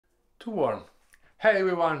Too warm. Hey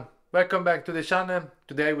everyone, welcome back to the channel.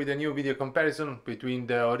 Today with a new video comparison between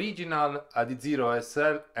the original Adizero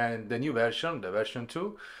SL and the new version, the version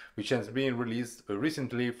 2, which has been released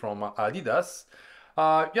recently from Adidas.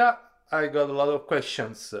 Yeah, I got a lot of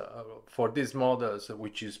questions for these models,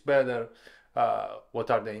 which is better, what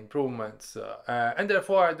are the improvements, and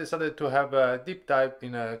therefore I decided to have a deep dive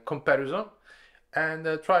in a comparison and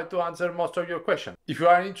try to answer most of your questions. If you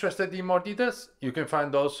are interested in more details, you can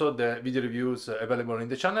find also the video reviews available in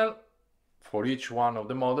the channel for each one of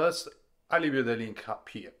the models. I'll leave you the link up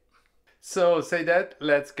here. So say that,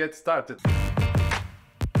 let's get started.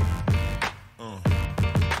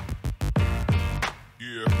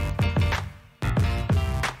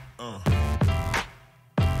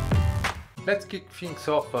 Let's kick things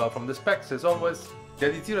off from the specs as always. The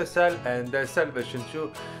Adizero SL and the SL version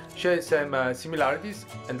 2 share some similarities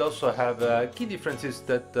and also have key differences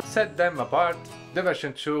that set them apart. The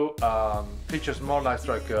version 2 features more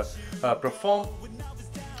Lightstrike Perform,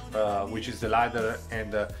 which is the lighter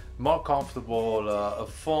and more comfortable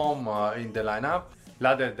foam in the lineup,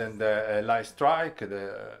 rather than the Lightstrike,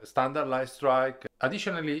 the standard Lightstrike.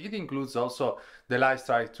 Additionally, it includes also the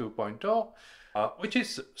Lightstrike 2.0. Which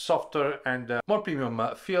is softer and more premium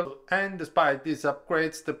feel, and despite these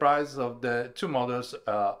upgrades, the price of the two models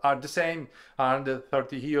are the same, around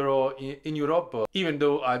 30 euro in Europe, even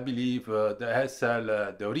though I believe the SL,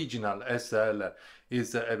 the original SL,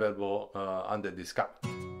 is available under discount.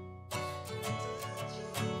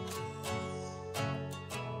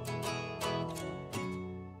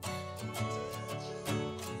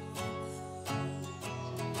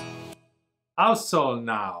 Outsole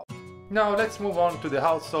now. Now let's move on to the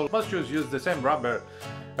outsole. Most shoes use the same rubber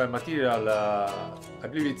material, I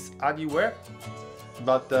believe it's Adizero,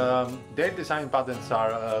 but their design patterns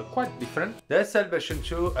are quite different. The SL version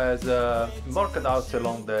 2 has more cutouts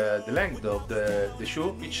along the length of the shoe,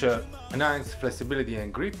 which enhance flexibility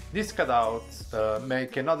and grip. These cutouts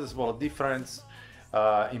make a noticeable difference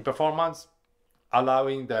in performance,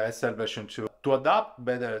 allowing the SL version 2 to adapt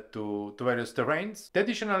better to various terrains. The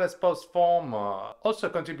additional exposed foam also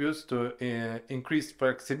contributes to increased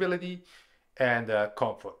flexibility and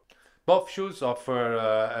comfort. Both shoes offer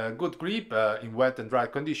a good grip in wet and dry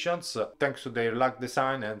conditions thanks to their lug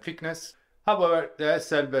design and thickness. However, the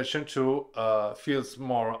SL version 2 feels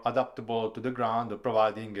more adaptable to the ground,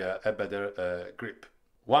 providing a better grip.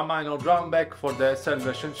 One minor drawback for the SL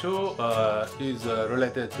version 2 is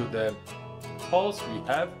related to the holes we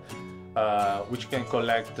have, which can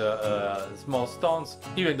collect small stones,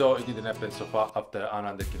 even though it didn't happen so far after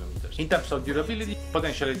 100 kilometers. In terms of durability,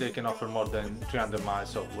 potentially they can offer more than 300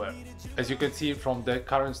 miles of wear. As you can see from the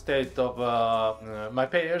current state of my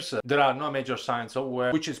pairs, there are no major signs of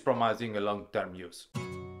wear, which is promising a long-term use.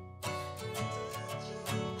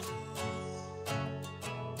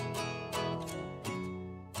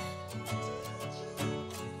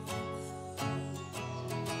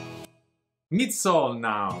 Midsole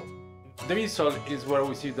now. The midsole is where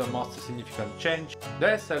we see the most significant change.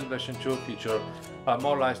 The SL version 2 features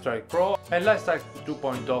more Lightstrike Pro and Lightstrike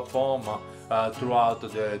 2.0 foam throughout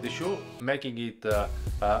the shoe, making it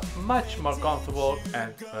much more comfortable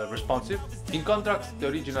and responsive. In contrast, the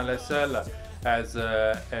original SL has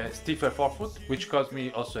a stiffer forefoot, which caused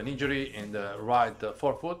me also an injury in the right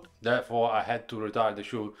forefoot. Therefore, I had to retire the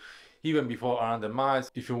shoe even before 100 miles.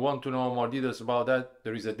 If you want to know more details about that,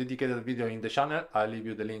 there is a dedicated video in the channel. I'll leave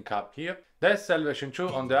you the link up here. The SL version 2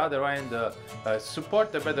 on the other hand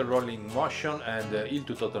support a better rolling motion and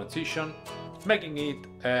heel-to-toe transition, making it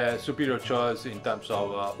a superior choice in terms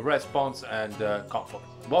of response and comfort.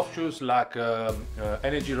 Both shoes lack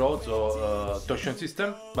energy rods or torsion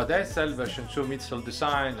system, but the SL version 2 midsole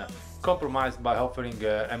design compromised by offering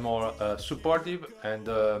a more supportive and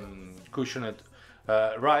cushioned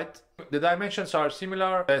ride. The dimensions are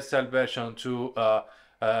similar. The SL version 2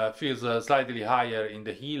 feels slightly higher in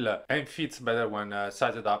the heel and fits better when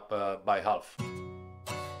sized up by half.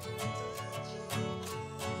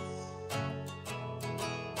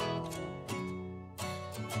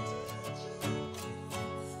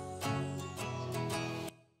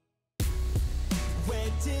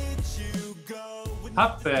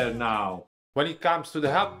 Upper now. When it comes to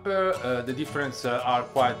the upper, the differences are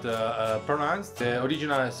quite pronounced. The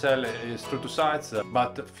original SL is true to size,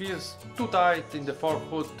 but feels too tight in the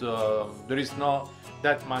forefoot. There is not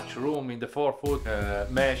that much room in the forefoot.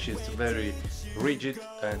 Mesh is very rigid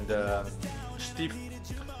and stiff.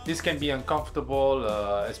 This can be uncomfortable,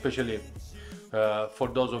 especially for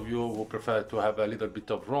those of you who prefer to have a little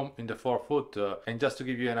bit of room in the forefoot. And just to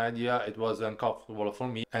give you an idea, it was uncomfortable for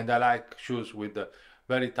me, and I like shoes with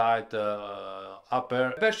very tight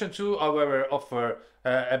upper. Version 2, however, offer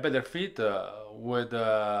a better fit with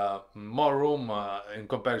more room in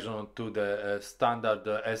comparison to the standard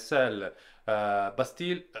SL, but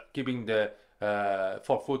still keeping the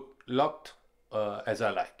forefoot locked as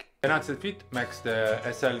I like. The enhanced fit makes the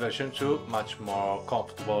SL version 2 much more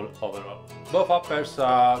comfortable overall. Both uppers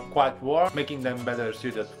are quite warm, making them better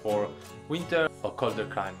suited for winter or colder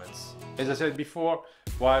climates. As I said before,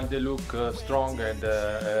 while they look strong and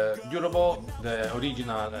durable, the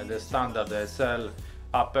original and the standard SL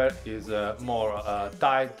upper is more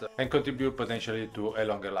tight and contribute potentially to a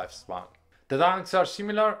longer lifespan. The trunks are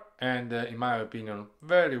similar and in my opinion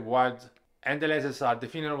very wide, and the laces are the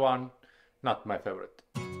thinner one, not my favorite.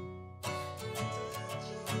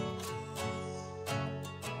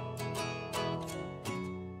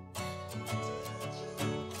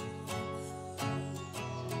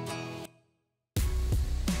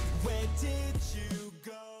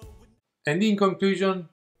 And in conclusion,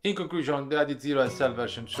 the Adizero SL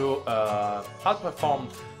version 2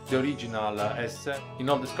 outperformed the original S in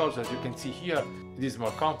all the scores. As you can see here, it is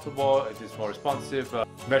more comfortable, it is more responsive,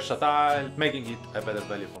 versatile, making it a better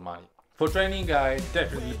value for money. For training, I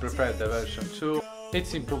definitely prefer the version 2.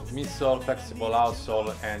 Its improved midsole, flexible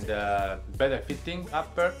outsole and better fitting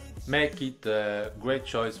upper make it a great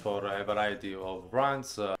choice for a variety of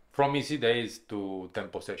runs, from easy days to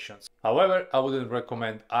tempo sessions. However, I wouldn't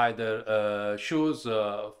recommend either shoes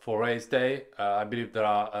for race day. I believe there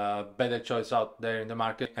are better choices out there in the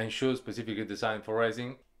market and shoes specifically designed for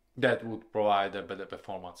racing that would provide a better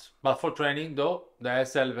performance. But for training though, the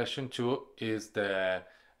SL version 2 is the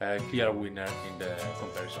clear winner in the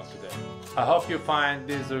comparison today. I hope you find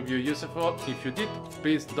this review useful. If you did,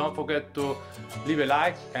 please don't forget to leave a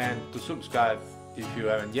like and to subscribe if you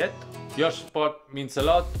haven't yet. Your support means a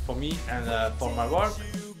lot for me and for my work.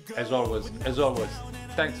 As always,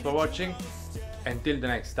 thanks for watching. Until the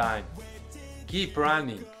next time, keep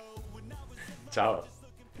running. Ciao.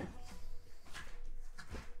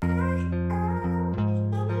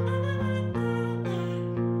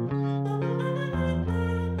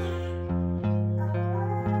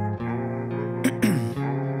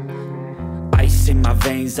 In my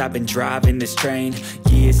veins, I've been driving this train,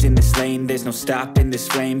 years in this lane, there's no stopping this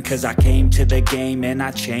flame, cause I came to the game and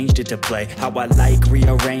I changed it to play how I like,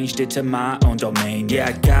 rearranged it to my own domain. Yeah,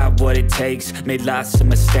 I got what it takes, made lots of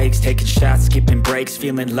mistakes, taking shots, skipping breaks,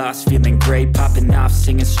 feeling lost, feeling great, popping off,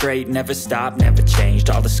 singing straight, never stopped, never changed,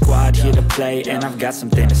 all the squad here to play, and I've got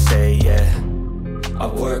something to say, yeah. I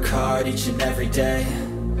work hard each and every day,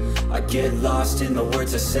 I get lost in the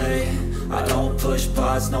words I say, I don't push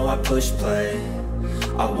pause, no I push play,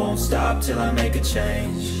 I won't stop till I make a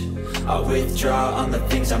change, I withdraw on the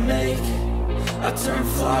things I make, I turn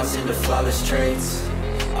flaws into flawless traits,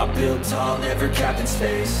 I build tall, never capped in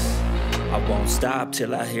space, I won't stop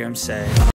till I hear him say